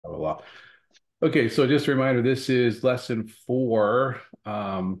blah. Okay, so just a reminder, this is lesson 4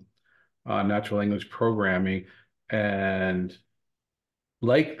 on natural language programming. And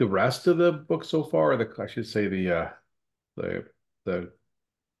like the rest of the book so far, I should say the the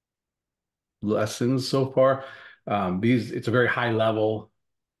lessons so far, it's a very high level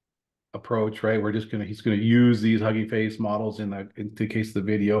approach, right? He's gonna use these Hugging Face models in the case of the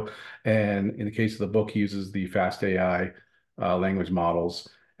video, and in the case of the book, he uses the Fast AI language models.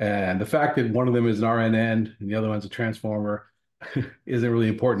 And the fact that one of them is an RNN and the other one's a transformer isn't really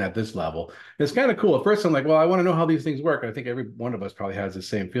important at this level. It's kind of cool. At first, I'm like, well, I want to know how these things work. I think every one of us probably has the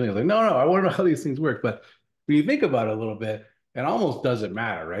same feeling. Like, no, I want to know how these things work. But when you think about it a little bit, it almost doesn't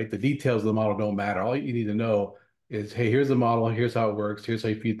matter, right? The details of the model don't matter. All you need to know is, hey, here's the model, here's how it works, here's how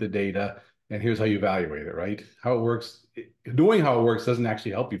you feed the data, and here's how you evaluate it, right? How it works. Knowing how it works doesn't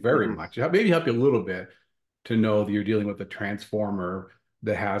actually help you very much. Maybe help you a little bit to know that you're dealing with a transformer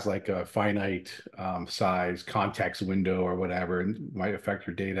that has like a finite size context window or whatever, and might affect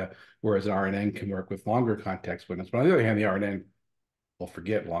your data, whereas an RNN can work with longer context windows. But on the other hand, the RNN will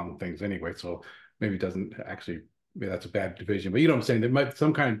forget long things anyway, so maybe it doesn't actually, maybe that's a bad division. But you know what I'm saying? There might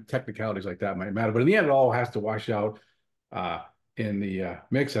some kind of technicalities like that might matter. But in the end, it all has to wash out in the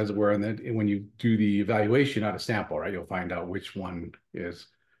mix, as it were. And then when you do the evaluation out of sample, right, you'll find out which one is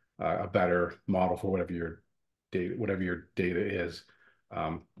a better model for whatever your data is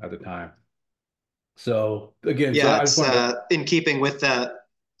at the time. So again, so Yeah, I just it's wanted to, in keeping with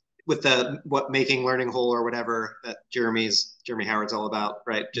the what making learning whole or whatever that Jeremy Howard's all about,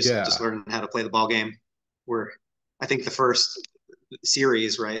 right? Just yeah, learning how to play the ball game. Where I think the first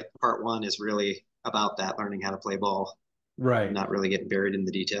series, right, part one is really about that, learning how to play ball and right. not really getting buried in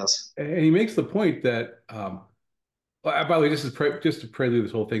the details. And he makes the point that by the way, this is just to prelude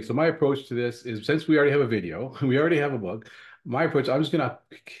this whole thing. So my approach to this is, since we already have a video, we already have a book. My approach, I'm just gonna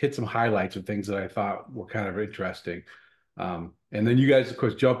hit some highlights of things that I thought were kind of interesting, and then you guys, of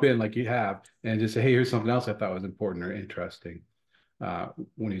course, jump in like you have and just say, hey, here's something else I thought was important or interesting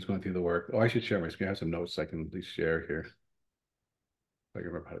when he's going through the work. Oh, I should share my screen. I have some notes I can at least share here. I can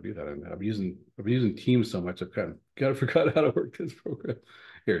remember how to do that. I've been using Teams so much, I've kind of forgot how to work this program.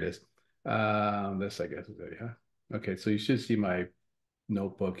 Here it is. This, I guess, is it, yeah. Okay, so you should see my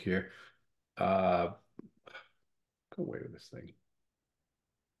notebook here. Go away with this thing.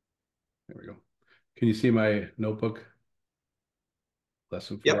 There we go. Can you see my notebook?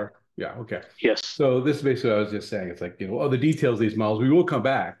 Lesson Yep. 4? Yeah, okay. Yes. So this is basically what I was just saying. It's like, oh, the details of these models, we will come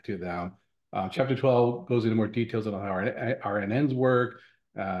back to them. Chapter 12 goes into more details on how our RNNs work.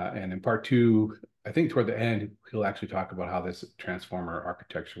 And in part 2, I think toward the end, he'll actually talk about how this transformer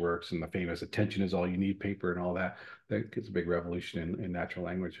architecture works and the famous attention is all you need paper and all that. That gets a big revolution in natural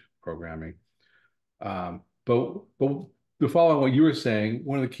language programming. But to follow on what you were saying,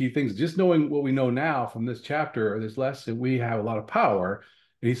 one of the key things, just knowing what we know now from this chapter or this lesson, we have a lot of power.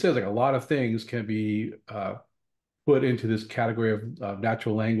 And he says like a lot of things can be put into this category of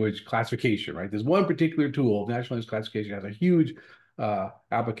natural language classification, right? There's one particular tool, natural language classification, has a huge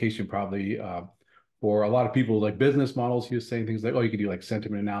application probably for a lot of people, like business models. He was saying things like, oh, you can do like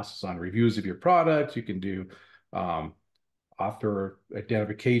sentiment analysis on reviews of your product. You can do author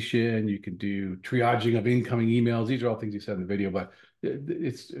identification. You can do triaging of incoming emails. These are all things he said in the video, but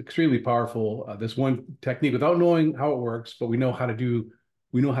it's extremely powerful. This one technique, without knowing how it works, but we know how to do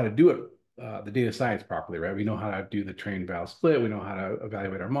it, the data science properly, right? We know how to do the train value split. We know how to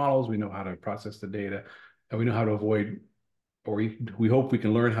evaluate our models. We know how to process the data, and we know how to avoid, or we hope we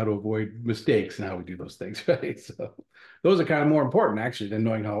can learn how to avoid mistakes and how we do those things, right? So those are kind of more important actually than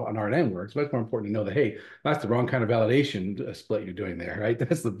knowing how an RNN works. Much more important to know that, hey, that's the wrong kind of validation split you're doing there, right?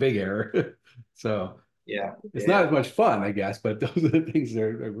 That's the big error. So Yeah. it's not Yeah. as much fun, I guess, but those are the things that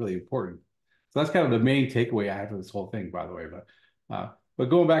are really important. So that's kind of the main takeaway I have for this whole thing, by the way. But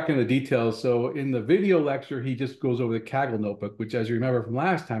going back into the details, so in the video lecture, he just goes over the Kaggle notebook, which, as you remember from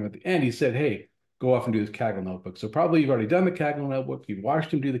last time, at the end, he said, hey, go off and do this Kaggle notebook. So probably you've already done the Kaggle notebook. You've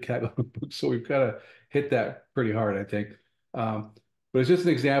watched him do the Kaggle notebook. So we've got to hit that pretty hard, I think. But it's just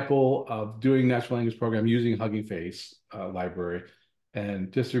an example of doing natural language program using Hugging Face library.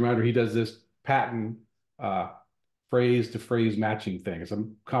 And just a reminder, he does this patent phrase to phrase matching thing. It's a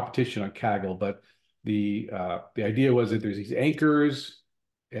competition on Kaggle, but the idea was that there's these anchors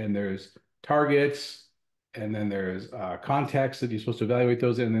and there's targets, and then there's context that you're supposed to evaluate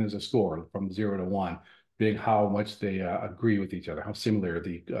those in, and then there's a score from 0 to 1, being how much they agree with each other, how similar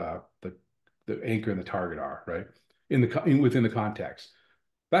the anchor and the target are, right? Within the context.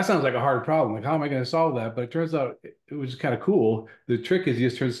 That sounds like a hard problem. Like, how am I going to solve that? But it turns out it was kind of cool. The trick is you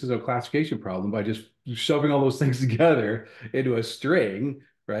just turn this into a classification problem by just shoving all those things together into a string,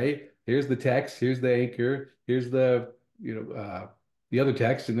 right? Here's the text, here's the anchor, here's the, the other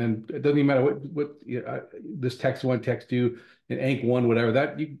text, and then it doesn't even matter this text one, text two, and anch one, whatever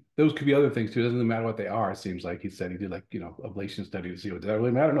those could be other things too. It doesn't matter what they are. It seems like he said he did like ablation study to see what does that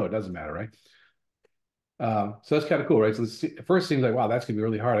really matter. No, it doesn't matter, right? So that's kind of cool, right? So at first it seems like, wow, that's gonna be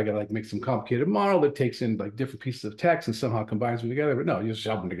really hard. I gotta like make some complicated model that takes in like different pieces of text and somehow combines them together. But no, you just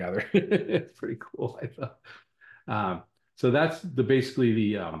shove them together. It's pretty cool, I thought. Um, so that's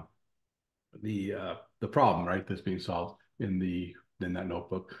basically the problem, right? That's being solved in that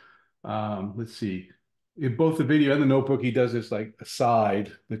notebook. Let's see. In both the video and the notebook, he does this like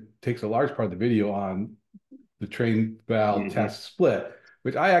aside that takes a large part of the video on the train valve test split,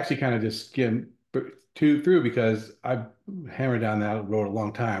 which I actually kind of just skimmed through because I've hammered down that road a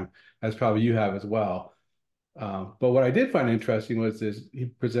long time, as probably you have as well. But what I did find interesting was this: he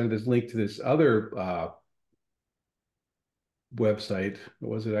presented this link to this other website.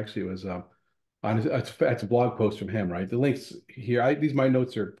 What was it actually? It was on it's a blog post from him, right? The links here, my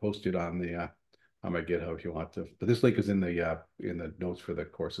notes are posted on the on my GitHub if you want to. But this link is in the notes for the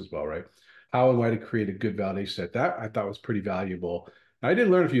course as well, right? How and why to create a good validation set. That I thought was pretty valuable. I did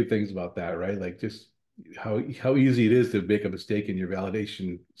learn a few things about that, right? Like just how easy it is to make a mistake in your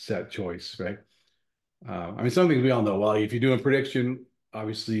validation set choice, right? I mean, some things we all know. Well, if you're doing prediction,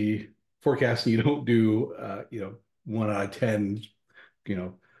 obviously forecasting, you don't do 1 out of 10, you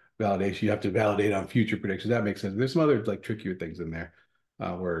know, validation. You have to validate on future predictions. That makes sense. There's some other like trickier things in there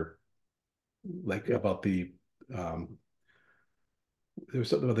where like about the there was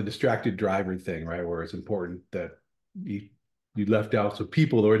something about the distracted driver thing, right? Where it's important that you left out so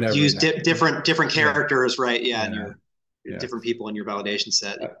people were never Use in that. different Yeah, characters, right? Yeah, and yeah, your yeah. different people in your validation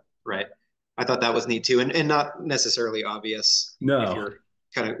set, right? I thought that was neat too, and not necessarily obvious if No, you're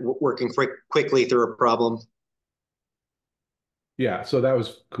kind of working quickly through a problem. yeah. So that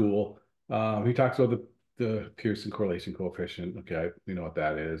was cool. He talks about the Pearson correlation coefficient. Okay, we know what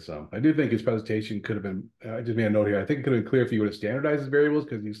that is. I do think his presentation could have been. I just made a note here. I think it could have been clear if he would have standardized his variables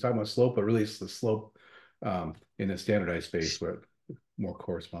because he was talking about slope, but really it's the slope in a standardized space where it more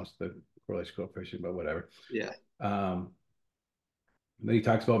corresponds to the correlation coefficient. But whatever. Yeah. Then he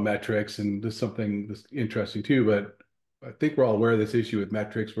talks about metrics, and this is something that's interesting too. But I think we're all aware of this issue with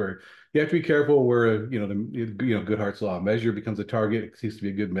metrics, where you have to be careful where Goodhart's law, measure becomes a target. It seems to be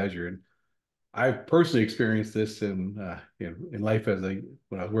a good measure, and I've personally experienced this in life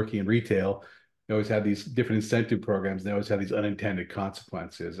when I was working in retail. I always had these different incentive programs, and they always had these unintended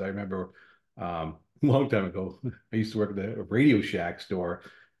consequences. I remember a long time ago, I used to work at a Radio Shack store,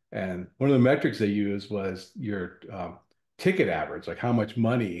 and one of the metrics they used was your ticket average, like how much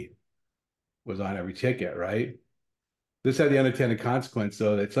money was on every ticket, right? This had the unintended consequence,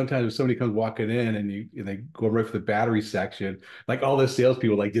 though, that sometimes if somebody comes walking in and they go right for the battery section, like all the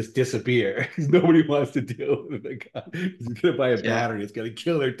salespeople like just disappear. Nobody wants to deal with the guy. He's gonna buy a Yeah. battery. It's gonna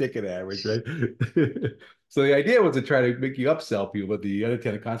kill their ticket average, right? So the idea was to try to make you upsell people, but the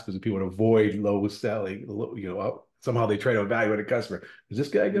unintended consequence of people would avoid low selling. Somehow they try to evaluate a customer. Is this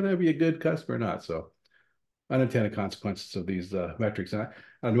guy gonna be a good customer or not? So unintended consequences of these metrics.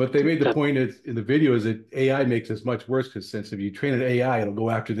 And what they made the point is in the video is that AI makes this much worse because since if you train an AI, it'll go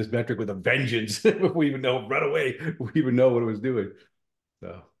after this metric with a vengeance before we even know, run away, we even know what it was doing.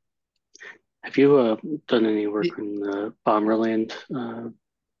 So, have you done any work in the Bomberland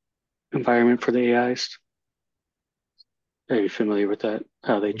environment for the AIs? Are you familiar with that?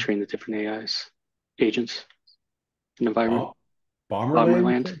 How they train the different AIs, agents, in the environment? Bomberland?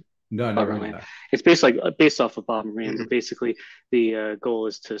 Bomberland. No, I never heard of Bomberland. that. It's based off of Bomberland, but basically the goal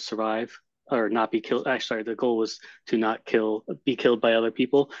is to survive or not be killed. Actually, the goal was to not be killed by other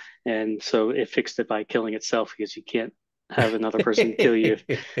people, and so it fixed it by killing itself because you can't have another person kill you.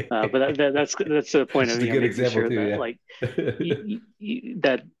 But that's the point It's of a good making example sure too, that yeah. like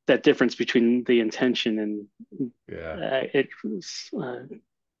that difference between the intention and Yeah. it I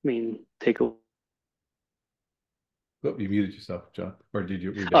mean take a. Oh, you muted yourself, John, or did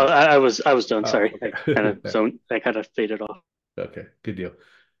you? We're Oh, done. I was done. Oh, Sorry, okay. I kind of faded off. Okay, good deal.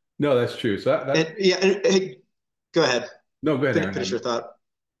 No, that's true. So And yeah, hey, go ahead. no, go ahead, Aaron. Finish your thought.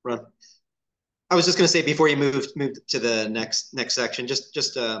 Run. I was just going to say before you moved to the next section,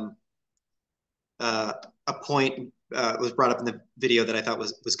 just a point was brought up in the video that I thought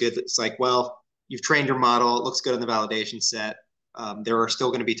was good. It's like, well, you've trained your model, it looks good on the validation set. There are still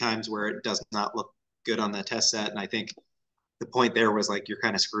going to be times where it does not look good on the test set, and I think the point there was like you're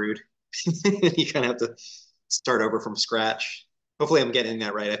kind of screwed. You kind of have to start over from scratch. Hopefully, I'm getting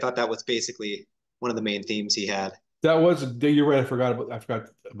that right. I thought that was basically one of the main themes he had. That was, you're right. I forgot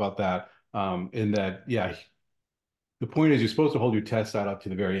about that. In that, yeah, the point is you're supposed to hold your test set up to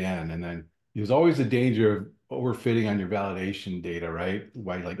the very end, and then there's always a danger of overfitting on your validation data, right?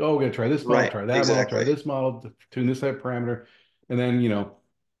 Why like, oh, we're gonna try this model, Right. try that model, try Exactly. this model, tune this type of parameter, and then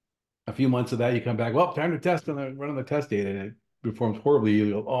a few months of that, you come back, well, time to test on the run on the test data, and it performs horribly.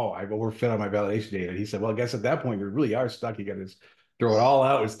 You go, oh, I've overfit on my validation data. And he said, well, I guess at that point you really are stuck. You got to just throw it all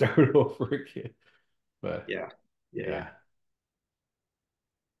out and start over again. But Yeah. Yeah. Yeah.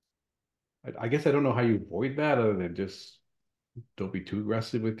 yeah, I guess I don't know how you avoid that other than just don't be too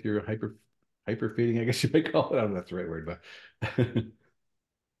aggressive with your hyper fitting, I guess you might call it. I don't know if that's the right word, but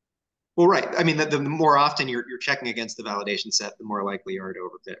Well, right. I mean, the more often you're checking against the validation set, the more likely you are to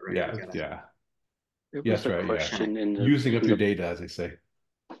overfit, right? You yeah, gotta yeah. There was Yes, a right, yeah. kind of, question in the Using up in your the data, as they say.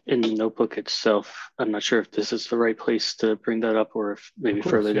 in the notebook itself. I'm not sure if this is the right place to bring that up or if Of maybe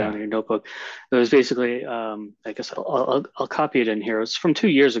course, further down yeah. in your notebook. It was basically, I guess I'll copy it in here. It's from 2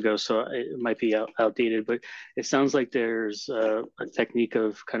 years ago, so it might be outdated, but it sounds like there's a technique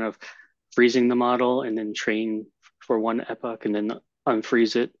of kind of freezing the model and then train for one epoch and then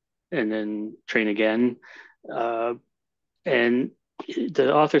unfreeze it and then train again. Uh, and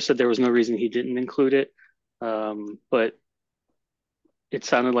the author said there was no reason he didn't include it, but it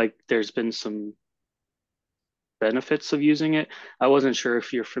sounded like there's been some benefits of using it. I wasn't sure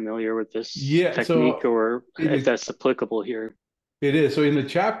if you're familiar with this Yeah, technique so or in if the that's applicable here. it is. So in the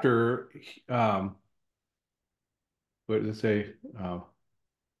chapter, um, what does it say?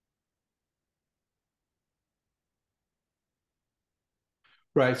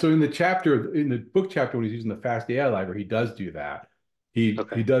 Right. So in the chapter, in the book chapter, when he's using the fast AI library, he does do that. He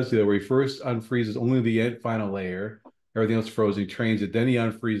Okay. does do that where he first unfreezes only the final layer, everything else frozen, he trains it, then he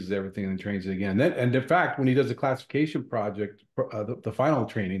unfreezes everything and then trains it again. Then, and in fact, when he does the classification project, the final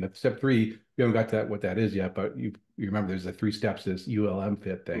training, the step three, we haven't got to that, what that is yet, but you remember there's the three steps, this ULM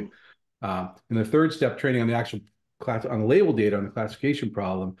fit thing. Mm. And the third step, training on the actual class on the label data on the classification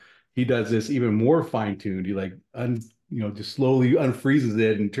problem, he does this even more fine tuned. He like just slowly unfreezes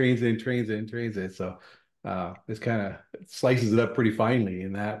it and trains it and trains it and trains it. So this kind of slices it up pretty finely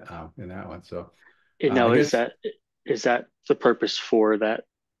in that one. So And I now guess is that the purpose for that,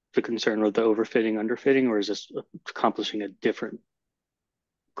 the concern with the overfitting, underfitting, or is this accomplishing a different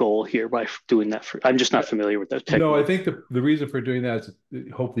goal here by doing that? I'm just not familiar with that no, I technique. think the reason for doing that is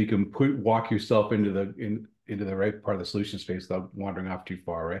hopefully you can walk yourself into the right part of the solution space without wandering off too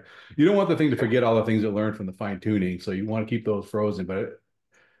far, right? You don't want the thing to forget all the things it learned from the fine tuning, so you want to keep those frozen, but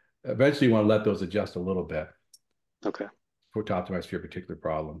eventually you want to let those adjust a little bit Okay. for to optimize for your particular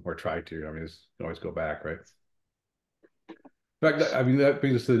problem or try to. I mean, you can always go back, right? In fact, I mean, that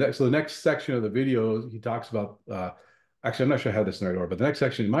brings us to the next. So the next section of the video, he talks about. Actually, I'm not sure I have this in the right order, but the next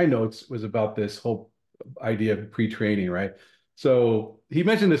section in my notes was about this whole idea of pre-training, right? So he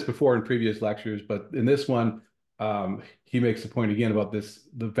mentioned this before in previous lectures, but in this one, he makes the point again about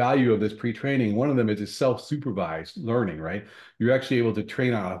the value of this pre-training. One of them is this self-supervised learning, right? You're actually able to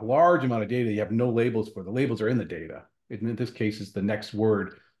train on a large amount of data you have no labels for. The labels are in the data. In this case, it's the next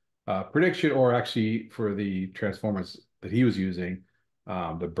word prediction, or actually for the transformers that he was using,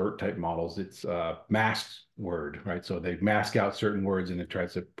 the BERT type models, it's masked word, right? So they mask out certain words and it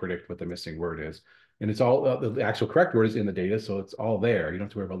tries to predict what the missing word is. And it's all the actual correct word is in the data, so it's all there. You don't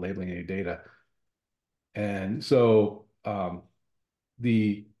have to worry about labeling any data. And so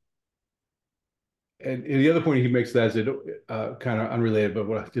the and the other point he makes that is it kind of unrelated, but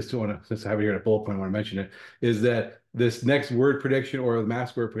what I just want to, since I have it here in a bullet point, I want to mention it, is that this next word prediction or the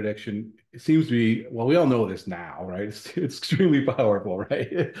mask word prediction seems to be, well, we all know this now, right? It's extremely powerful,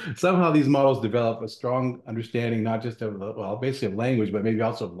 right? Somehow these models develop a strong understanding, not just of, well, basically of language, but maybe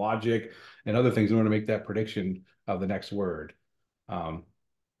also of logic and other things in order to make that prediction of the next word. Um,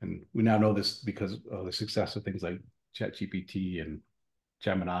 and we now know this because of the success of things like ChatGPT and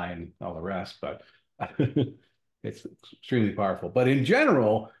Gemini and all the rest, but it's extremely powerful. But in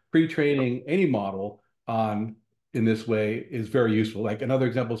general, pre-training any model on in this way is very useful. Like another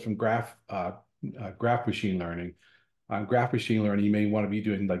example is from graph machine learning. On graph machine learning, you may want to be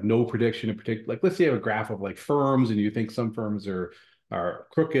doing like no prediction and predict. Like let's say you have a graph of like firms, and you think some firms are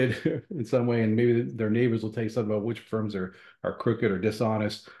crooked in some way, and maybe their neighbors will tell you something about which firms are crooked or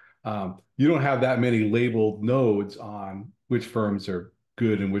dishonest. You don't have that many labeled nodes on which firms are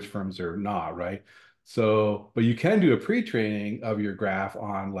good and which firms are not, right? So, but you can do a pre-training of your graph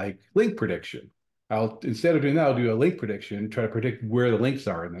on like link prediction. Instead of doing that, I'll do a link prediction, try to predict where the links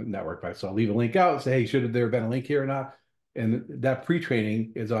are in the network. Right? So I'll leave a link out and say, hey, should there have been a link here or not? And that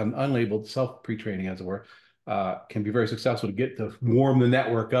pre-training is on unlabeled self pre-training, as it were, can be very successful to get to warm the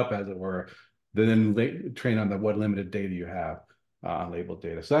network up, as it were, then train on what limited data you have on labeled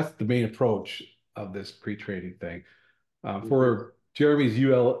data. So that's the main approach of this pre-training thing. For Jeremy's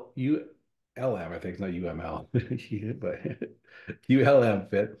ULM, I think it's not UML, but ULM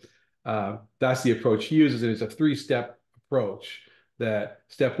fit. That's the approach he uses. And it's a three-step approach. That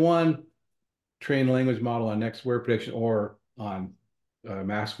step one, train the language model on next word prediction or on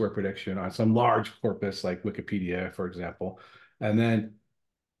mass word prediction on some large corpus like Wikipedia, for example. And then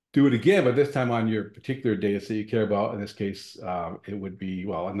do it again, but this time on your particular data set you care about. In this case, it would be,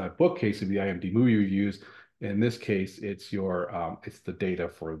 well, in that book case, it'd be IMD movie reviews. In this case, it's it's the data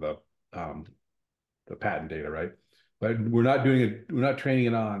for the patent data, right? But we're not doing it, we're not training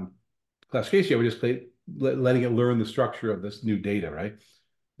it on classification. We're just letting it learn the structure of this new data, right?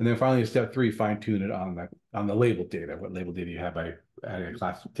 And then finally, step three, fine tune it on the labeled data. What labeled data you have by adding a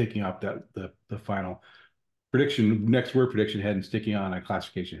class, taking up the final prediction, next word prediction head and sticking on a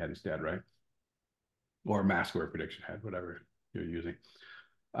classification head instead, right? Or mask word prediction head, whatever you're using.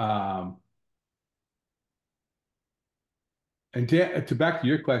 And to back to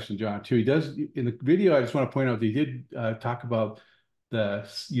your question, John, too, he does in the video. I just want to point out that he did talk about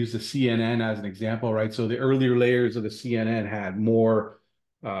use the CNN as an example, right? So the earlier layers of the CNN had more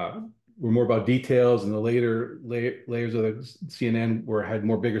were more about details, and the later layers of the CNN had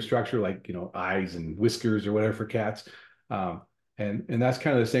more bigger structure, like eyes and whiskers or whatever for cats. And that's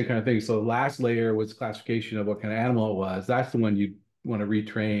kind of the same kind of thing. So the last layer was classification of what kind of animal it was. That's the one you want to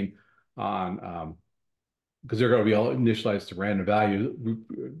retrain on. Because they're going to be all initialized to random value,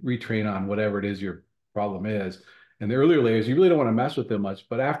 retrain on whatever it is your problem is. And the earlier layers, you really don't want to mess with them much.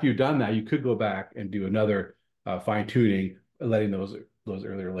 But after you've done that, you could go back and do another fine tuning, letting those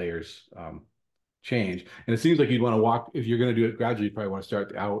earlier layers change. And it seems like you'd want to walk, if you're going to do it gradually, you probably want to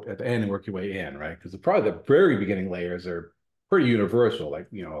start out at the end and work your way in, right? Because probably the very beginning layers are pretty universal, like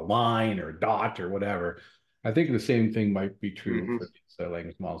a line or a dot or whatever. I think the same thing might be true for these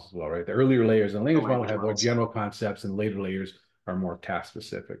language models as well, right? The earlier layers in the language model have more general concepts, and later layers are more task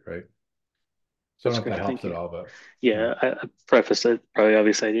specific, right? So I don't know if that helps at all, but yeah, I prefaced it. Probably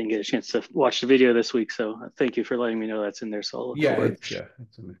obviously I didn't get a chance to watch the video this week, so thank you for letting me know that's in there. So I'll look for it.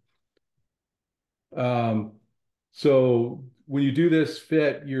 It's in there. So when you do this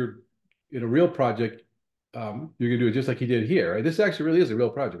fit, you're in a real project. You're gonna do it just like you did here, right? This actually really is a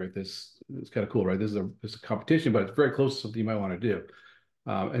real project, right? This is kind of cool, right? This is a competition, but it's very close to something you might want to do.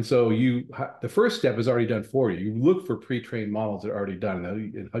 And so the first step is already done for you. You look for pre-trained models that are already done.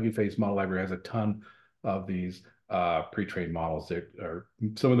 And Hugging Face Model Library has a ton of these pre-trained models that are,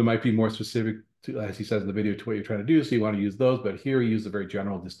 some of them might be more specific to, as he says in the video, to what you're trying to do. So you want to use those, but here you use the very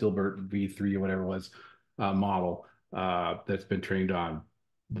general Distilbert V3 or whatever it was model that's been trained on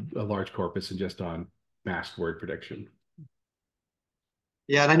a large corpus and just on masked word prediction.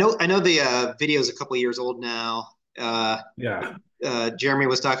 Yeah, and I know the video is a couple years old now. Jeremy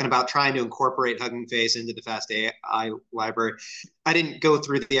was talking about trying to incorporate Hugging Face into the FastAI library. I didn't go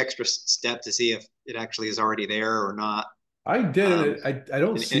through the extra step to see if it actually is already there or not. I did. I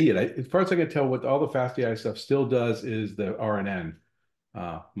don't see it. As far as I can tell, what all the FastAI stuff still does is the RNN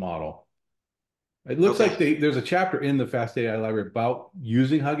model. It looks like there's a chapter in the FastAI library about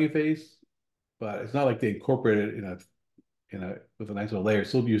using Hugging Face, but it's not like they incorporated it with a nice little layer.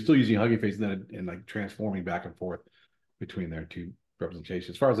 So you're still using Hugging Face and like transforming back and forth between their two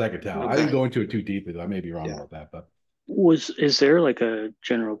representations. As far as I could tell, I didn't go into it too deeply, though. I may be wrong about that. But is there like a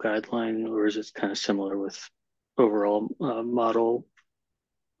general guideline, or is it kind of similar with overall model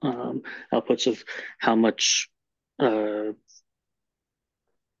outputs of how much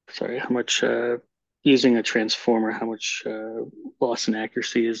using a transformer, how much loss in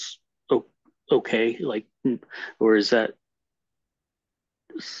accuracy is okay, like, or is that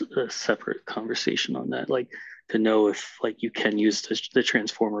a separate conversation on that, like to know if like you can use the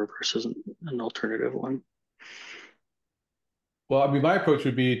transformer versus an alternative one? Well, I mean, my approach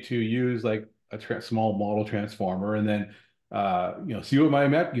would be to use like a small model transformer, and then see what my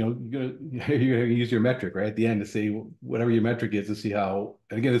you're gonna use your metric right at the end to see whatever your metric is to see how.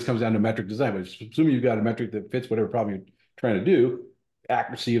 And again, this comes down to metric design, but assuming you've got a metric that fits whatever problem you're trying to do,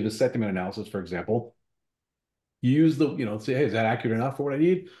 accuracy of the sentiment analysis, for example, you use say, hey, is that accurate enough for what I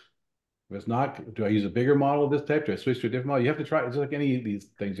need? If it's not, do I use a bigger model of this type? Do I switch to a different model? You have to try. It's like any of these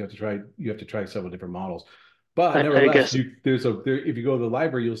things. You have to try several different models. But nevertheless, if you go to the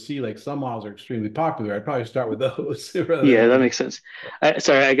library, you'll see like some models are extremely popular. I'd probably start with those. Yeah, that makes sense.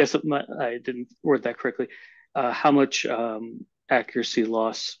 Sorry, I guess I didn't word that correctly. How much accuracy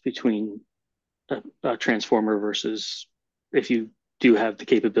loss between a transformer versus if you do have the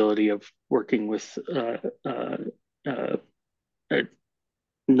capability of working with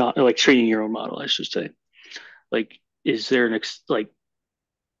not like training your own model, I should say. Like, is there an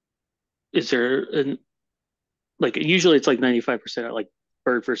like usually it's like 95% like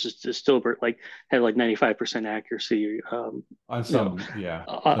bird versus stillbird, like had like 95% accuracy, On you know, some, yeah,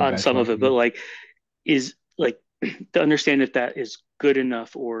 some on some of it, but benchmarking. like is like to understand if that is good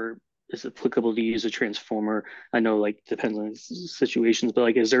enough or is applicable to use a transformer. I know like depends on situations, but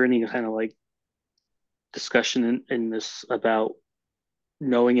like is there any kind of like discussion in this about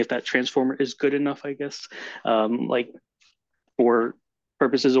knowing if that transformer is good enough, I guess, like for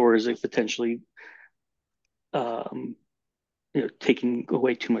purposes, or is it potentially um, taking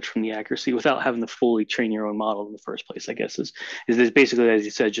away too much from the accuracy without having to fully train your own model in the first place? I guess is this basically, as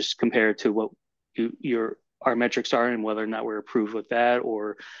you said, just compare it to what your our metrics are and whether or not we're approved with that,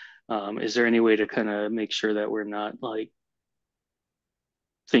 or is there any way to kind of make sure that we're not like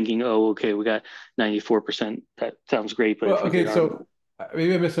thinking, oh, okay, we got 94%. That sounds great, but Well, if we okay, did our so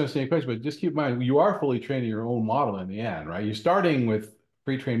maybe I misunderstand your question, but just keep in mind you are fully training your own model in the end, right? You're starting with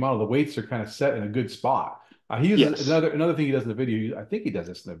pre-trained model. The weights are kind of set in a good spot. He uses yes, another thing he does in the video. I think he does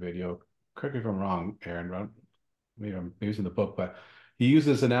this in the video. Correct me if I'm wrong, Aaron. Maybe it's in the book, but he uses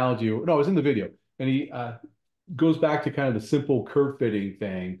this analogy. No, it was in the video, and he goes back to kind of the simple curve fitting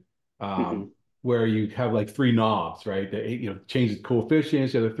thing, mm-hmm. where you have like three knobs, right? That change the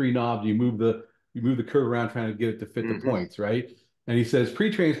coefficients. You have the three knobs. You move the curve around trying to get it to fit the Mm-hmm. points, right? And he says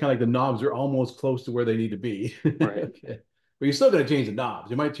pre-train is kind of like the knobs are almost close to where they need to be. Right, Okay. But you're still going to change the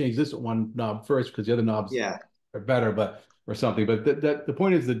knobs. You might change this one knob first because the other knobs Yeah. are better, but or something. But the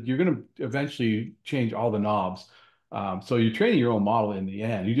point is that you're going to eventually change all the knobs. So you're training your own model in the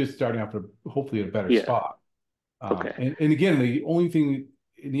end. You're just starting off hopefully at a better yeah, spot. okay, And again, the only thing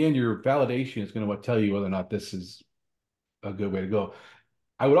in the end, your validation is going to tell you whether or not this is a good way to go.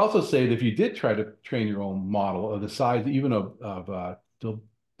 I would also say that if you did try to train your own model of the size, even of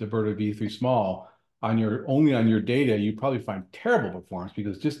diverted V3 small, on your only on your data, you probably find terrible performance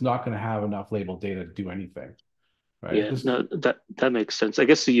because it's just not going to have enough labeled data to do anything, right? yeah, This, no, that makes sense. I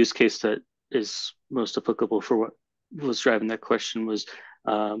guess the use case that is most applicable for what was driving that question was,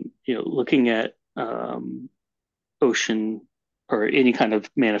 looking at ocean or any kind of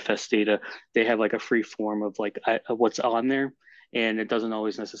manifest data. They have like a free form of like of what's on there, and it doesn't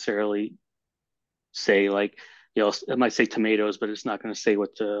always necessarily say like, it might say tomatoes, but it's not going to say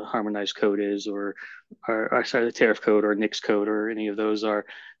what the harmonized code is, or sorry, the tariff code or NICS code or any of those are.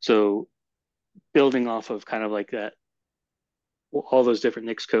 So building off of kind of like that, all those different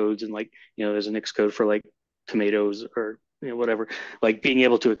NICS codes, and like, there's a NICS code for like tomatoes or whatever, like being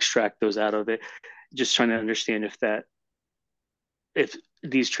able to extract those out of it, just trying to understand if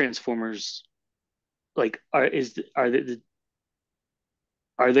these transformers like are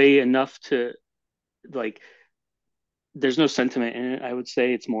they enough to like, there's no sentiment in it. I would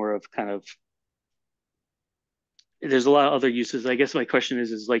say it's more of kind of, there's a lot of other uses. I guess my question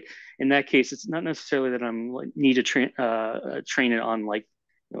is like, in that case, it's not necessarily that I'm like need to train it on like,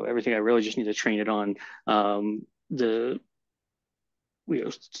 everything. I really just need to train it on the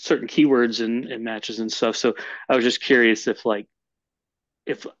certain keywords and matches and stuff. So I was just curious if like,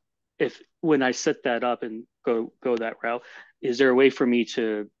 if when I set that up and go that route, is there a way for me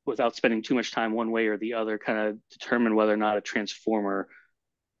to, without spending too much time one way or the other, kind of determine whether or not a transformer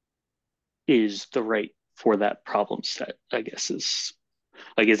is the right for that problem set? I guess is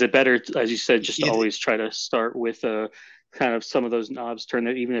like, is it better, as you said, just to It, always try to start with a kind of some of those knobs, turn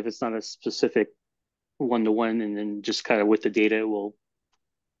it, even if it's not a specific one to one, and then just kind of with the data it will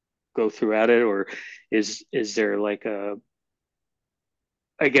go through at it, or is there like a,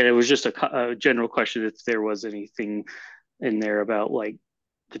 again, it was just a general question if there was anything in there about like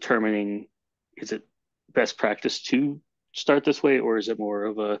determining, is it best practice to start this way, or is it more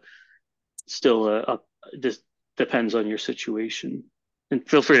of a still this depends on your situation? And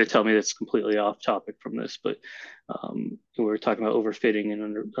feel free to tell me that's completely off topic from this, but we were talking about overfitting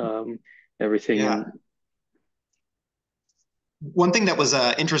and everything. yeah. And One thing that was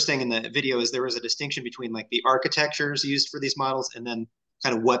interesting in the video is there was a distinction between like the architectures used for these models and then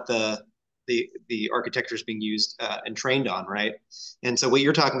kind of what the architecture is being used and trained on, right? And so what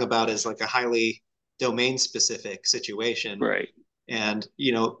you're talking about is like a highly domain specific situation. right, And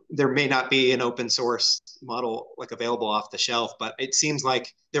there may not be an open source model like available off the shelf, but it seems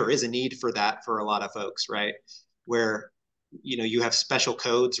like there is a need for that for a lot of folks, right? Where you have special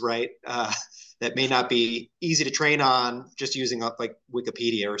codes, right? That may not be easy to train on just using like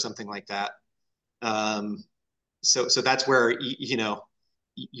Wikipedia or something like that. Um, so that's where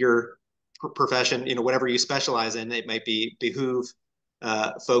your profession, whatever you specialize in, it might behoove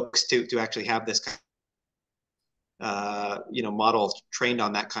folks to actually have this model trained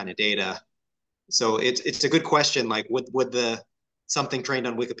on that kind of data. So it's a good question. Like would the something trained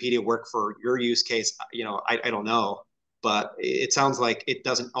on Wikipedia work for your use case? I don't know, but it sounds like it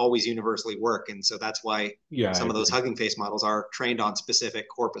doesn't always universally work. And so that's why Yeah, I some of those agree. Hugging Face models are trained on specific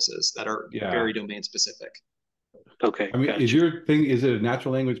corpuses that are Yeah. very domain specific. Okay, I mean, is gotcha. your thing, is it a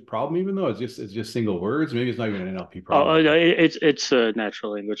natural language problem even though it's just single words? Maybe it's not even an NLP Oh, problem. it's a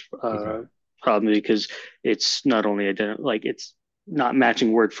natural language Okay. problem because it's not only like it's not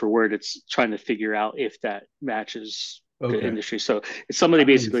matching word for word. It's trying to figure out if that matches the Okay. industry. So it's somebody That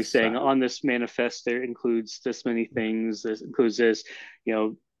basically makes saying sense. on this manifest there includes this many things. This includes this. You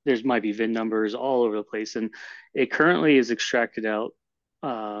know, there's might be VIN numbers all over the place, and it currently is extracted out.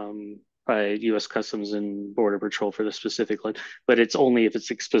 By U.S. Customs and Border Patrol for the specific one, but it's only if it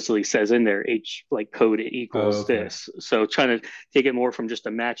explicitly says in there H like code Oh, equals okay. this. So trying to take it more from just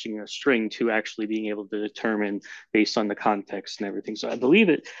a matching a string to actually being able to determine based on the context and everything. So I believe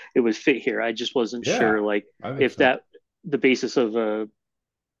it would fit here. I just wasn't Yeah, sure like I think if so. that the basis of a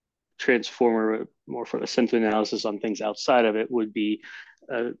transformer more for the sentiment analysis on things outside of it would be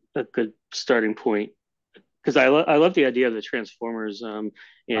a good starting point because I love the idea of the transformers I mean,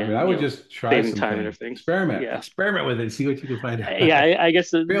 and I would just try saving some time and things. everything. Yeah, Experiment with it, see what you can find yeah. out. I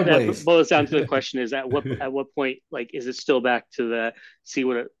guess that Trailblaze. boils down to the question: is at what point like is it still back to the see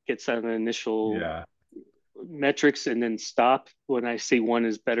what it gets on the initial Yeah. metrics and then stop when I see one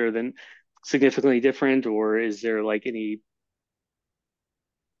is better than significantly different, or is there like any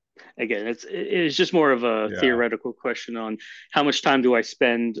again it's just more of a Yeah. theoretical question on how much time do I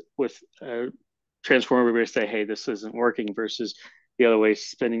spend with a transformer to say hey this isn't working versus the other way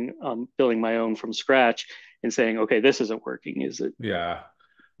spending building my own from scratch and saying okay this isn't working is it Yeah.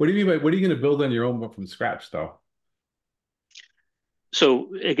 What do you mean by what are you going to build on your own from scratch though? so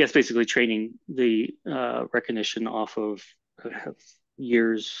I guess basically training the recognition off of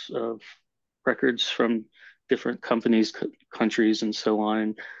years of records from different companies, countries, and so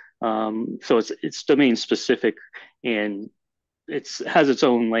on. So it's domain specific, and it's has its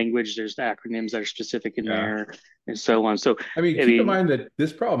own language. There's acronyms that are specific in Yeah. there, and so on. So I mean, I keep in mean, mind that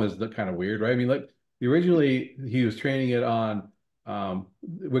this problem is kind of weird, right? I mean, like originally he was training it on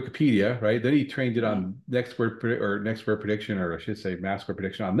Wikipedia, right? Then he trained it mm-hmm, on next word prediction, or I should say mask word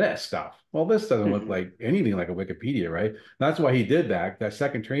prediction on this stuff. Well, this doesn't look mm-hmm, like anything like a Wikipedia, right? That's why he did that. That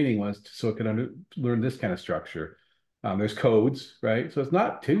second training was so it could learn this kind of structure. There's codes, right? So it's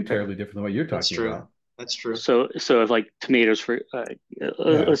not too okay. terribly different than what you're That's talking true. about. That's true. So if like tomatoes for Yeah,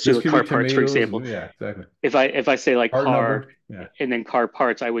 let's do this a could be car parts for tomatoes. example. Yeah, exactly. If I say like Part car number. Yeah, and then car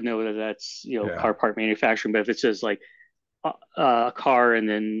parts, I would know that that's yeah, car part manufacturing. But if it says like a car and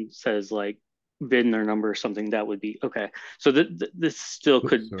then says like VIN or number or something, that would be okay. So this still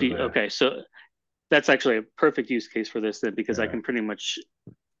could sort of be a okay. So that's actually a perfect use case for this then because I yeah, can pretty much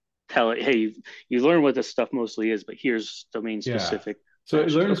tell it, hey, you learn what this stuff mostly is, but here's domain yeah. specific So it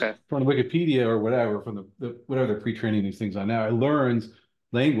matches. learns Okay. from Wikipedia or whatever, from the whatever they're pre-training these things on now. It learns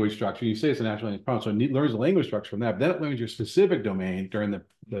language structure. You say it's a natural language problem, so it learns the language structure from that. But then it learns your specific domain during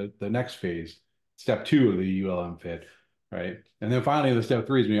the next phase, step two of the ULM fit, right? And then finally, the step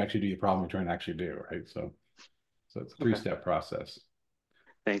three is when you actually do the problem you're trying to actually do, right? So it's a Okay. three-step process.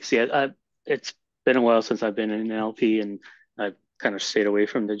 Thanks. Yeah. It's been a while since I've been in NLP and I've kind of stayed away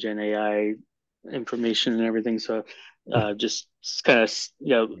from the Gen AI information and everything. So just kind of,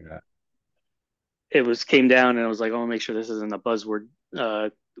 Yeah. it was came down and I was like, I want to make sure this isn't a buzzword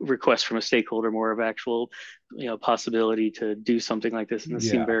request from a stakeholder, more of actual, possibility to do something like this. And this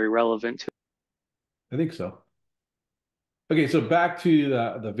seemed Yeah, very relevant to. I think so. Okay, so back to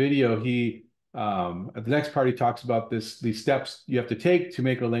the video, he at the next part he talks about these steps you have to take to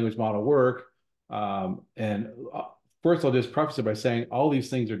make a language model work. And first I'll just preface it by saying all these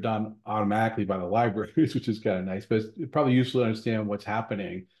things are done automatically by the libraries, which is kind of nice, but it's probably useful to understand what's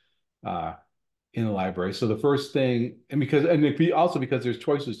happening uh, in the library. So the first thing, also because there's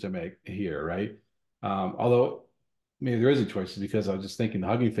choices to make here, right? Although maybe there isn't choices because I was just thinking the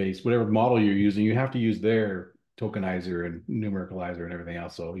Hugging Face, whatever model you're using, you have to use their tokenizer and numericalizer and everything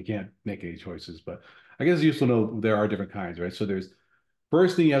else. So you can't make any choices. But I guess it's useful to know there are different kinds, right? So there's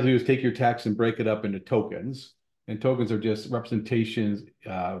first thing you have to do is take your text and break it up into tokens. And tokens are just representations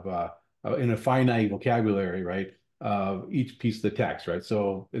of in a finite vocabulary, right? Of each piece of the text, right?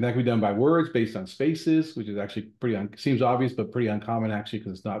 So, and that can be done by words based on spaces, which is actually seems obvious, but pretty uncommon actually,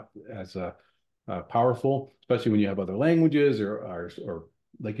 because it's not as powerful, especially when you have other languages or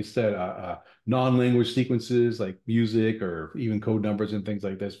like you said, non-language sequences like music or even code numbers and things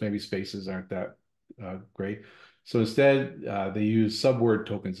like this. Maybe spaces aren't that great. So instead, they use subword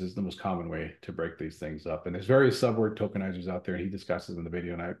tokens is the most common way to break these things up. And there's various subword tokenizers out there. And he discusses in the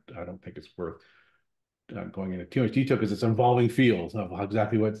video, and I don't think it's worth going into too much detail because it's involving fields of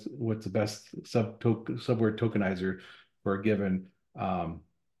exactly what's the best subword tokenizer for a given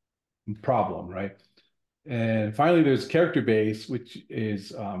problem, right? And finally, there's character base, which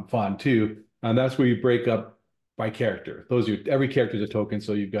is fun too, and that's where you break up by character. Every character is a token,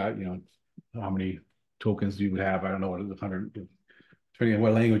 so you've got how many tokens do you have? I don't know what is 100, depending on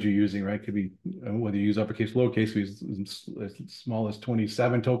what language you're using, right? Could be whether you use uppercase, lowercase, as small as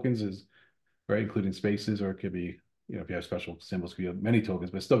 27 tokens is right, including spaces, or it could be, if you have special symbols, could be many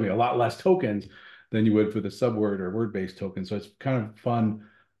tokens, but still be a lot less tokens than you would for the subword or word-based token. So it's kind of fun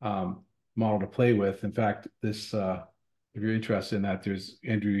model to play with. In fact, this, if you're interested in that, there's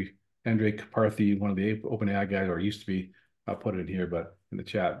Andre Karpathy, one of the OpenAI guys, or used to be, I'll put it in here, but in the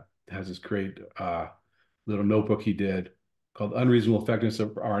chat, has this great little notebook he did called Unreasonable Effectiveness of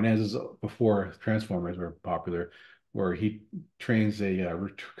RNNs. This is before transformers were popular, where he trains a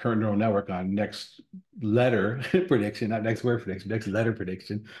recurrent neural network on next letter prediction, not next word prediction, next letter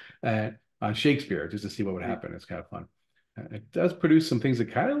prediction, on Shakespeare, just to see what would happen. It's kind of fun. It does produce some things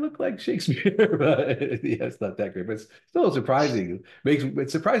that kind of look like Shakespeare, but yeah, it's not that great. But it's still surprising.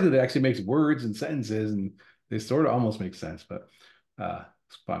 It's surprising that it actually makes words and sentences, and they sort of almost make sense. But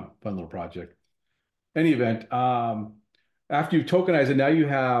it's fun little project. Any event, after you've tokenized it, now you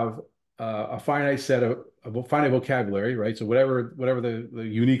have a finite set of finite vocabulary, right? So whatever the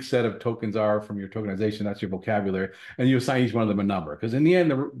unique set of tokens are from your tokenization, that's your vocabulary, and you assign each one of them a number. Because in the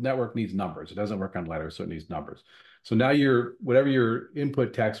end, the network needs numbers. It doesn't work on letters, so it needs numbers. So now whatever your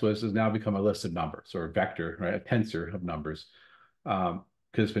input text was has now become a list of numbers, or a vector, right? A tensor of numbers, because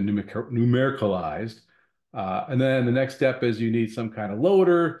it's been numericalized. And then the next step is you need some kind of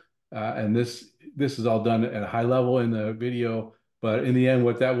loader, and this is all done at a high level in the video. But in the end,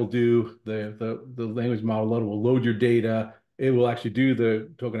 what that will do, the language model loader will load your data. It will actually do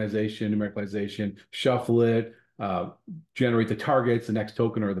the tokenization, numericalization, shuffle it, generate the targets, the next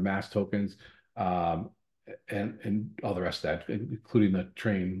token or the mass tokens, and all the rest of that, including the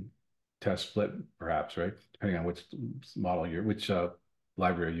train test split, perhaps, right? Depending on which model which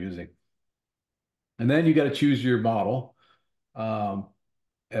library you're using. And then you got to choose your model.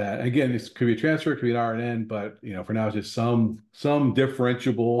 Again, this could be a transfer, it could be an RNN, but for now it's just some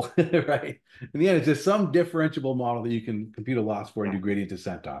differentiable, right? In the end, it's just some differentiable model that you can compute a loss for and do gradient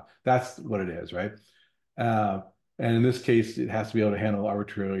descent on. That's what it is, right? And in this case, it has to be able to handle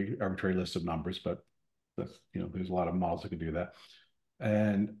arbitrary list of numbers, but that's, there's a lot of models that can do that.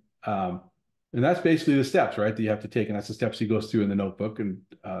 And that's basically the steps, right, that you have to take, and that's the steps he goes through in the notebook, and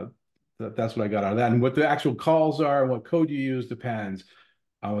that's what I got out of that. And what the actual calls are and what code you use depends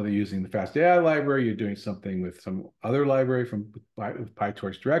on whether you're using the FastAI library, you're doing something with some other library with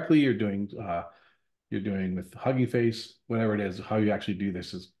PyTorch directly, you're doing with Hugging Face, whatever it is, how you actually do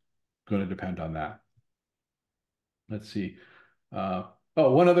this is going to depend on that. Let's see.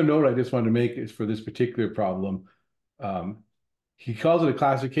 One other note I just wanted to make is for this particular problem. He calls it a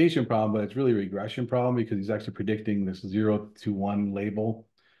classification problem, but it's really a regression problem because he's actually predicting this 0 to 1 label.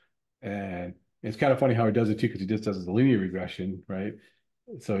 And it's kind of funny how he does it too, because he just does a linear regression, right?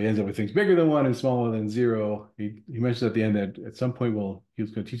 So he ends up with things bigger than 1 and smaller than 0. He mentioned at the end that at some point, he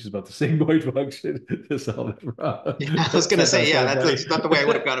was going to teach us about the sigmoid function to solve the problem. Yeah, I was going to say, yeah, that's not the way I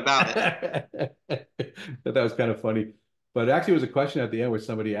would have gone about it. But that was kind of funny. But it actually was a question at the end where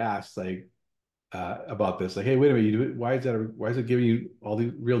somebody asked, like, about this, like, hey, wait a minute, why is it giving you all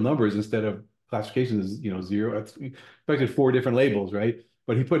these real numbers instead of classifications? 0. It's affected 4 different labels, right?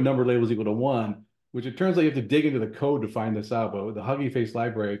 But he put number labels equal to 1, which it turns out you have to dig into the code to find this out. But with the Hugging Face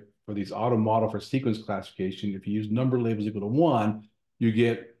library for these auto model for sequence classification, if you use number labels equal to 1, you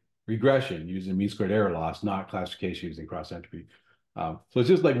get regression using mean squared error loss, not classification using cross entropy. So it's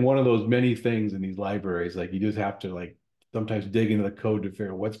just like one of those many things in these libraries. Like you just have to sometimes dig into the code to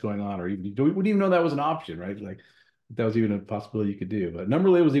figure out what's going on, or even you wouldn't even know that was an option, right? Like that was even a possibility you could do. But number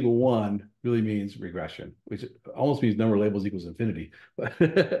labels equal 1 really means regression, which almost means number labels equals infinity, but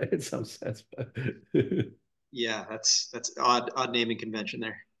in some sense. Yeah, that's odd naming convention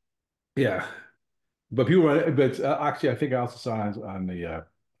there. Yeah, but actually, I think I also saw on the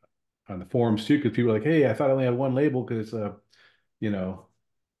forums too, because people are like, hey, I thought I only had one label because it's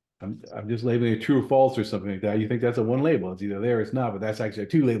I'm just labeling it true or false or something like that. You think that's a one label. It's either there or it's not, but that's actually a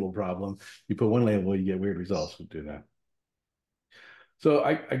 2 label problem. You put one label, you get weird results with doing that. So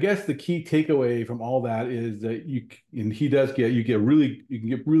I guess the key takeaway from all that is that you can get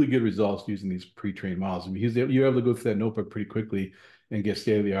really good results using these pre-trained models. I mean, you're able to go through that notebook pretty quickly and get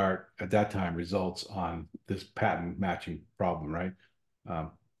state-of-the-art at that time results on this pattern matching problem, right?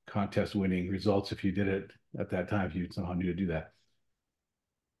 Contest winning results if you did it at that time, if you somehow knew to do that.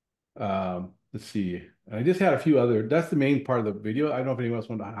 let's see. I just had a few other, that's the main part of the video. I don't know if anyone else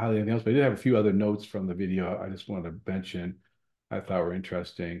wanted to highlight anything else, but I did have a few other notes from the video I just wanted to mention I thought were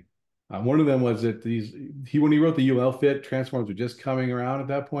interesting. One of them was that when he wrote the UL fit, transforms were just coming around at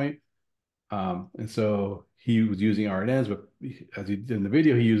that point. And so he was using RNNs, but as he did in the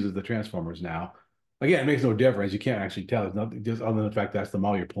video, he uses the transformers now. Again, it makes no difference. You can't actually tell. It's nothing, just other than the fact that's the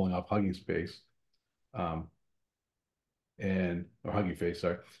model you're pulling off Hugging Space. Or Hugging Face,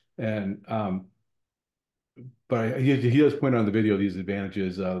 sorry. And but he does point out in the video these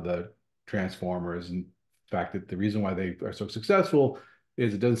advantages of the transformers and the fact that the reason why they are so successful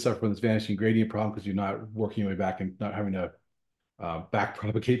is it doesn't suffer from this vanishing gradient problem because you're not working your way back and not having to back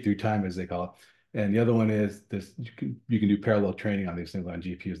propagate through time, as they call it. And the other one is this: you can do parallel training on these things on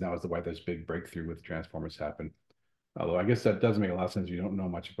GPUs. Now is why this big breakthrough with transformers happened. Although I guess that doesn't make a lot of sense if you don't know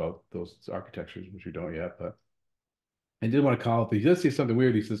much about those architectures, which we don't yet. But I did want to call it. He does say something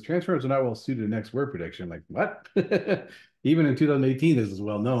weird. He says transformers are not well suited to next word prediction. I'm like, what? Even in 2018, this is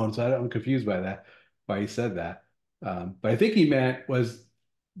well known. So I'm confused by that, why he said that. But I think he meant was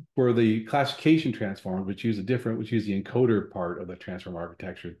for the classification transform, which use the encoder part of the transform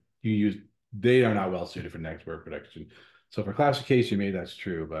architecture. They are not well suited for next word prediction. So for classification, maybe that's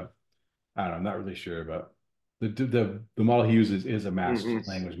true, but I don't know. I'm not really sure. But the model he uses is a masked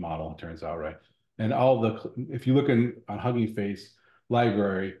language model. It turns out, right? And if you look on Hugging Face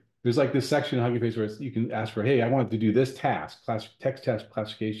library, there's like this section in Hugging Face where you can ask for, hey, I want to do this task, text task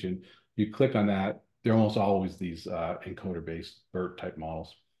classification. You click on that. They're almost always these encoder-based BERT type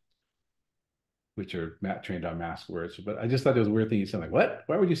models, which are trained on masked words. But I just thought there was a weird thing. You sound like, what?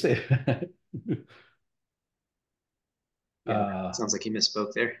 Why would you say that? Yeah, sounds like he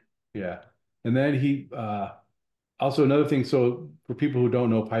misspoke there. Yeah. And then he also another thing. So for people who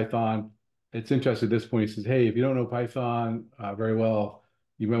don't know Python, it's interesting at this point. He says, hey, if you don't know Python very well,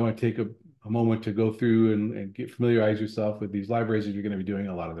 you might want to take a moment to go through and familiarize yourself with these libraries if you're going to be doing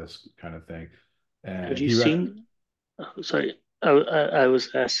a lot of this kind of thing. And Have you seen? Oh, sorry, I was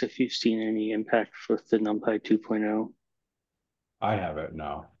asked if you've seen any impact with the NumPy 2.0. I haven't.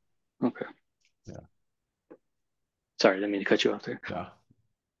 No. Okay. Yeah. Sorry, I didn't mean to cut you off there.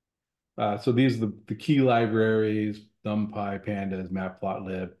 No. So these are the key libraries: NumPy, Pandas,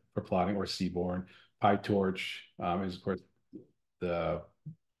 Matplotlib for plotting, or Seaborn. PyTorch is of course the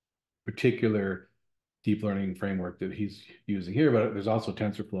particular deep learning framework that he's using here, but there's also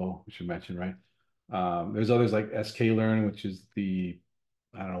TensorFlow, we should mention, right? There's others like sklearn, which is I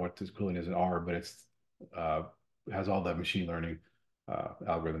don't know what this equivalent is in R, but it's has all the machine learning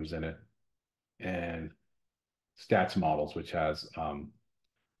algorithms in it, and stats models, which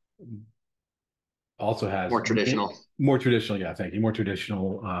also has more traditional. Yeah, thank you. More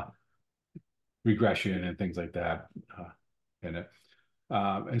traditional regression and things like that in it.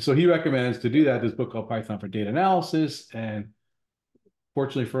 And so he recommends to do that this book called Python for Data Analysis. And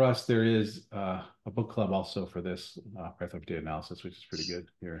fortunately for us, there is a book club also for this Python for Data Analysis, which is pretty good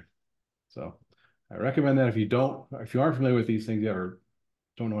here. So I recommend that if you aren't familiar with these things yet or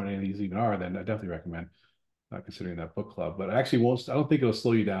don't know what any of these even are, then I definitely recommend considering that book club. But I don't think it'll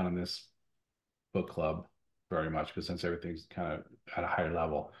slow you down in this book club very much because since everything's kind of at a higher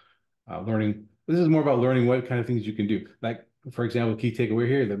level, this is more about learning what kind of things you can do. Like, for example, key takeaway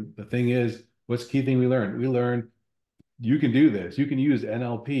here, the thing is, what's the key thing we learned? We learned you can do this. You can use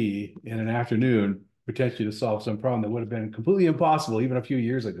NLP in an afternoon potentially to solve some problem that would have been completely impossible even a few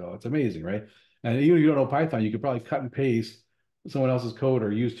years ago. It's amazing, right? And even if you don't know Python, you could probably cut and paste someone else's code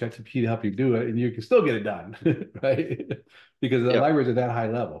or use ChatGPT to help you do it, and you can still get it done, right? Because the libraries are that high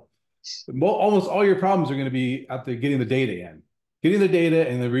level. Almost all your problems are going to be at the getting the data in. Getting the data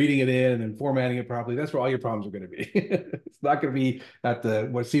and then reading it in and then formatting it properly, that's where all your problems are going to be. It's not going to be at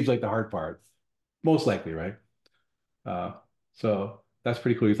what seems like the hard part. Most likely, right? So that's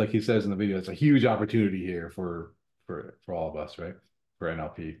pretty cool. It's like he says in the video, it's a huge opportunity here for all of us, right? For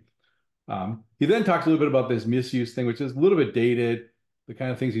NLP. He then talks a little bit about this misuse thing, which is a little bit dated. The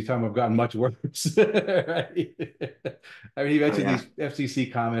kind of things he's talking about have gotten much worse. Right? I mean, he mentioned these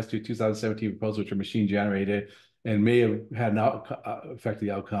FCC comments to 2017 proposals, which are machine generated and may have had affect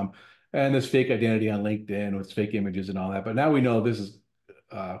the outcome. And this fake identity on LinkedIn with fake images and all that. But now we know this is,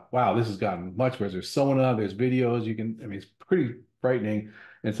 wow, this has gotten much worse. There's Sona, there's videos. It's pretty frightening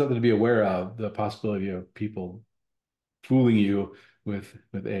and something to be aware of, the possibility of people fooling you with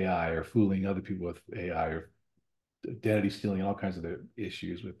AI or fooling other people with AI or identity stealing and all kinds of the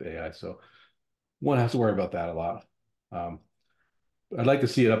issues with AI. So one has to worry about that a lot. I'd like to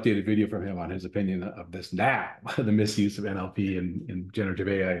see an updated video from him on his opinion of this now, the misuse of NLP and generative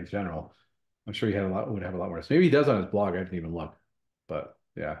AI in general. I'm sure would have a lot more. Maybe he does on his blog. I didn't even look, but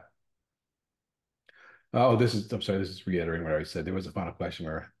yeah. Oh, I'm sorry, this is reiterating what I said. There was a final question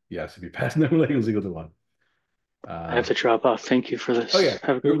where, yes, if you pass number labels equal to one. I have to drop off. Thank you for Oh, this. yeah.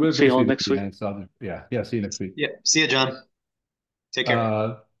 Have a good one. We're See you all seeing this next week. again. So, yeah, see you next week. Yeah. See you, John. Take care.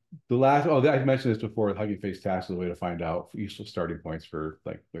 I mentioned this before, Hugging Face tasks is a way to find out useful starting points for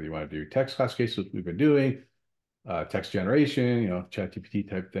like whether you want to do text classification, which we've been doing, text generation, ChatGPT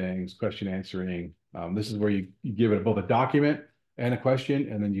type things, question answering. This is where you give it both a document and a question,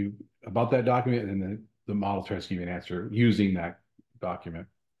 and then you about that document, and then the model tries to give you an answer using that document.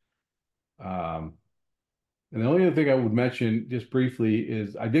 And the only other thing I would mention just briefly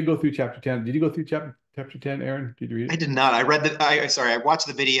is I did go through chapter 10. Did you go through chapter 10, Aaron? Did you read I it? did not. I read the. Sorry, I watched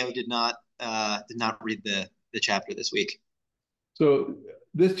the video. Did not read the chapter this week. So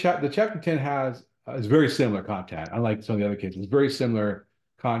the chapter 10 has is very similar content, unlike some of the other cases. It's very similar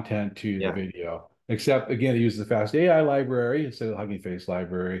content to the Yeah. video, except again, it uses the Fast AI library instead of the Hugging Face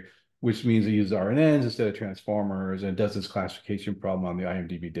library, which means it uses RNNs instead of transformers, and does this classification problem on the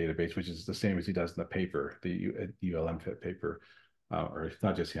IMDb database, which is the same as he does in the paper, the ULM fit paper, or it's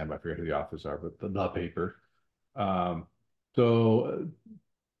not just him, I forget who the authors are, but the paper. Um, so,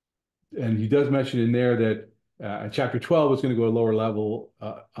 and he does mention in there that chapter 12 is going to go a lower level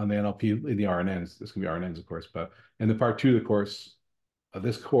on the NLP in the RNNs. This can be RNNs, of course, but in the part 2 of the course,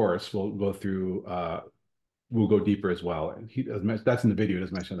 this course will go through, we'll go deeper as well. And he does that's in the video, he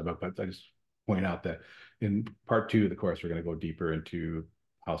doesn't mention in the book, but I just point out that in part 2 of the course, we're going to go deeper into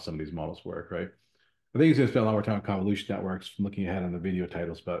how some of these models work, right? I think he's going to spend a lot more time on convolution networks from looking ahead on the video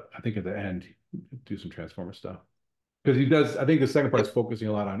titles, but I think at the end, do some transformer stuff. Because he does, I think the second part is focusing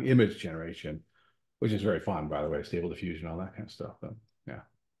a lot on image generation, which is very fun, by the way, stable diffusion, all that kind of stuff. But yeah.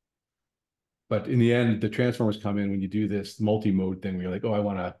 But in the end, the transformers come in when you do this multi-mode thing where you're like, oh, I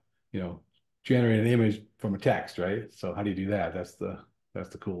want to, generate an image from a text, right? So how do you do that? That's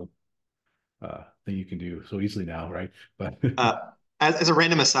the cool thing you can do so easily now, right? But As a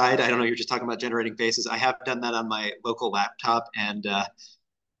random aside, I don't know, you're just talking about generating faces. I have done that on my local laptop, and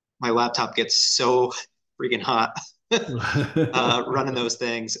my laptop gets so freaking hot running those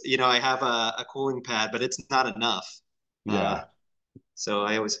things. I have a cooling pad, but it's not enough. Uh, yeah, so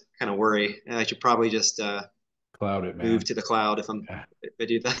I always kind of worry. And I should probably just cloud it, move man. to the cloud Yeah. if I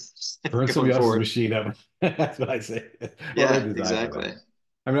do that Burn going somebody else's forward. machine up. That's what I say. Well, they're Yeah, designed for exactly. that.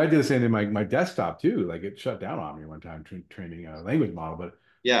 I mean, I did the same thing my desktop too. Like it shut down on me one time training a language model, but no,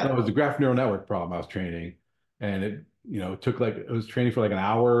 Yeah, it was a graph neural network problem I was training, and it was training for like an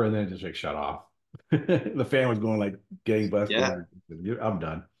hour, and then it just like shut off. The fan was going like yeah, gangbusters. I'm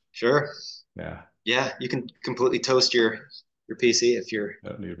done. sure. Yeah, Yeah, you can completely toast your PC if you're I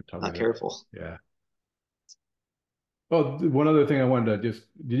don't need to tell me not that. careful. Yeah. Oh, one other thing I wanted to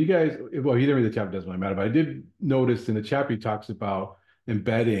did you guys, well, he didn't read the chapter, doesn't really matter, but I did notice in the chapter he talks about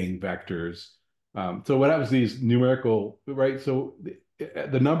embedding vectors. So what happens to these numerical, right? So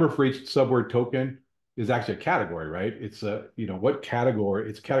the number for each subword token is actually a category, right? It's what category,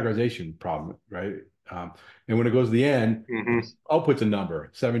 it's a categorization problem, right? Um, and when it goes to the end, Hmm. outputs a number,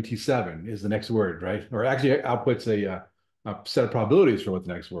 77 is the next word, right? Or actually outputs a set of probabilities for what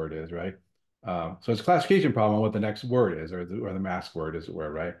the next word is, right? So it's a classification problem on what the next word is, or the mask word, as it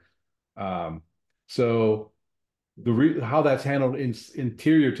were, right? So how that's handled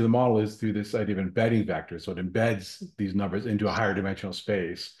interior to the model is through this idea of embedding vectors. So it embeds these numbers into a higher dimensional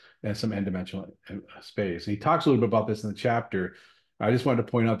space and some n-dimensional space. And he talks a little bit about this in the chapter. I just wanted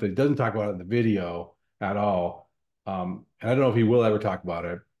to point out that he doesn't talk about it in the video at all. And I don't know if he will ever talk about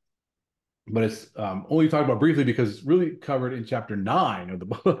it, but it's only talked about briefly because it's really covered in chapter 9 of the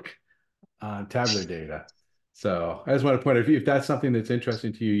book on tabular data. So I just want to point out, if that's something that's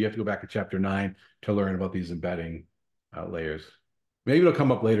interesting to you, you have to go back to chapter 9 to learn about these embedding layers. Maybe it'll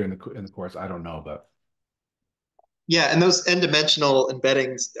come up later in the course. I don't know, but Yeah, and those n-dimensional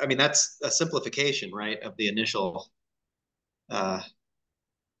embeddings, I mean, that's a simplification, right, of the initial uh,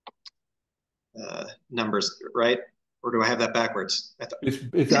 numbers, right? Or do I have that backwards?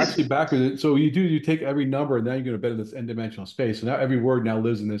 it's actually backwards. So you take every number and now you're going to embed in this n-dimensional space. So now every word now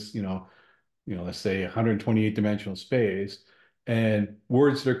lives in this, let's say 128 dimensional space, and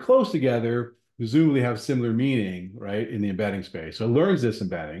words that are close together presumably have similar meaning, right, in the embedding space. So it learns this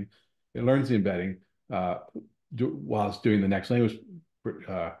embedding. It learns the embedding while it's doing the next language,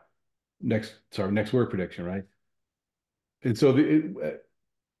 next word prediction, right? And so the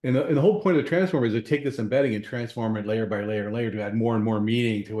whole point of the transformer is to take this embedding and transform it layer by layer and layer to add more and more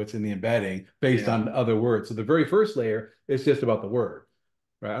meaning to what's in the embedding based Yeah. on other words. So the very first layer is just about the word,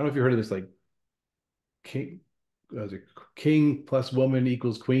 right? I don't know if you heard of this, like king, was it king plus woman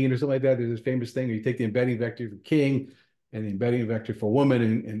equals queen or something like that. There's this famous thing where you take the embedding vector for king and the embedding vector for woman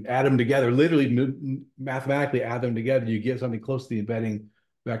and add them together, literally mathematically add them together, you get something close to the embedding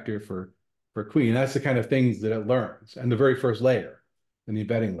vector for queen. That's the kind of things that it learns. And the very first layer, and the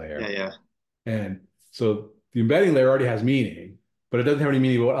embedding layer. Yeah. And so the embedding layer already has meaning, but it doesn't have any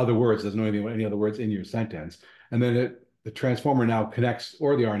meaning about other words. It doesn't know anything about any other words in your sentence. And then the transformer now connects,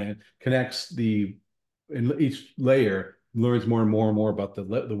 or the RNN connects in each layer, learns more and more and more about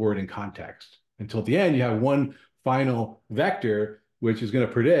the word in context. Until at the end, you have one final vector, which is going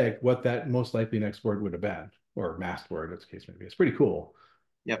to predict what that most likely next word would have been, or masked word, as the case may be. It's pretty cool.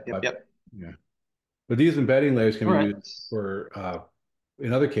 Yep. Yeah. But these embedding layers can be right. used for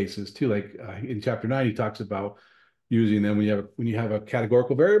in other cases too. Like in chapter 9, he talks about using them when you have a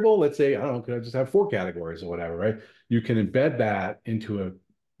categorical variable. Let's say, I don't know, could I just have 4 categories or whatever, right? You can embed that into a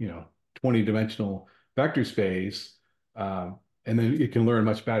 20-dimensional vector space, and then it can learn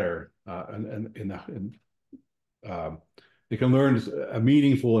much better. It can learn a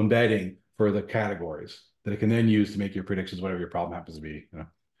meaningful embedding for the categories that it can then use to make your predictions, whatever your problem happens to be.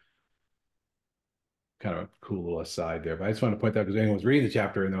 Kind of a cool little aside there, but I just want to point that because anyone was reading the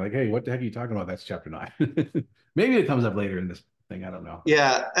chapter and they're like, "Hey, what the heck are you talking about? That's chapter 9." Maybe it comes up later in this thing. I don't know.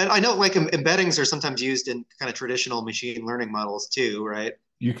 Yeah, and I know like embeddings are sometimes used in kind of traditional machine learning models too, right?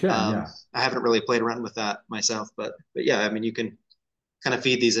 You can, yeah. I haven't really played around with that myself, but yeah, I mean, you can kind of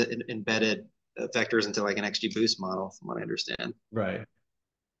feed these embedded vectors into like an XGBoost model, from what I understand. Right.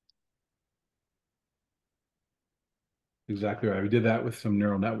 Exactly right. We did that with some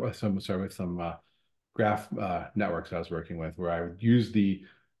neural networks. With some graph networks I was working with, where I would use the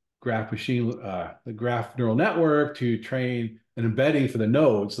graph neural network to train an embedding for the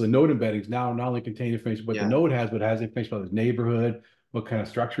node. So the node embeddings now not only contain information what the node has, but has information about its neighborhood, what kind of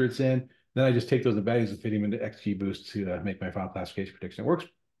structure it's in. Then I just take those embeddings and fit them into XGBoost to make my final classification prediction. It works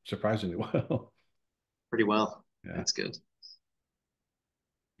surprisingly well. Pretty well. Yeah. That's good.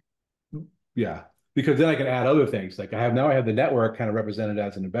 Yeah, because then I can add other things. Like I have the network kind of represented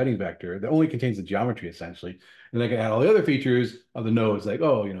as an embedding vector that only contains the geometry essentially. And I can add all the other features of the nodes, like,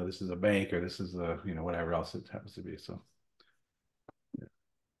 oh, this is a bank, or this is a, whatever else it happens to be. So yeah,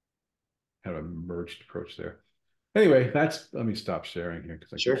 kind of a merged approach there. Anyway, let me stop sharing here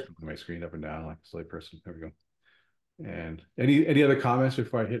because I keep scrolling my screen up and down like a silly person. There we go. And any other comments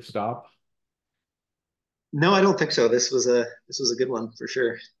before I hit stop? No, I don't think so. This was a good one for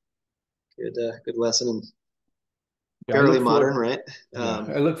sure. Good lesson, and fairly modern, right?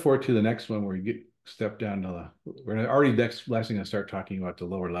 I look forward to the next one where you step down to we're already next lesson going to start talking about the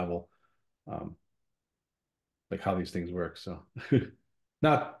lower level, like how these things work. So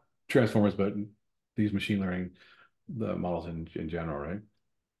not transformers, but these machine learning, the models in general, right?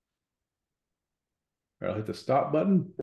 All right, I'll hit the stop button.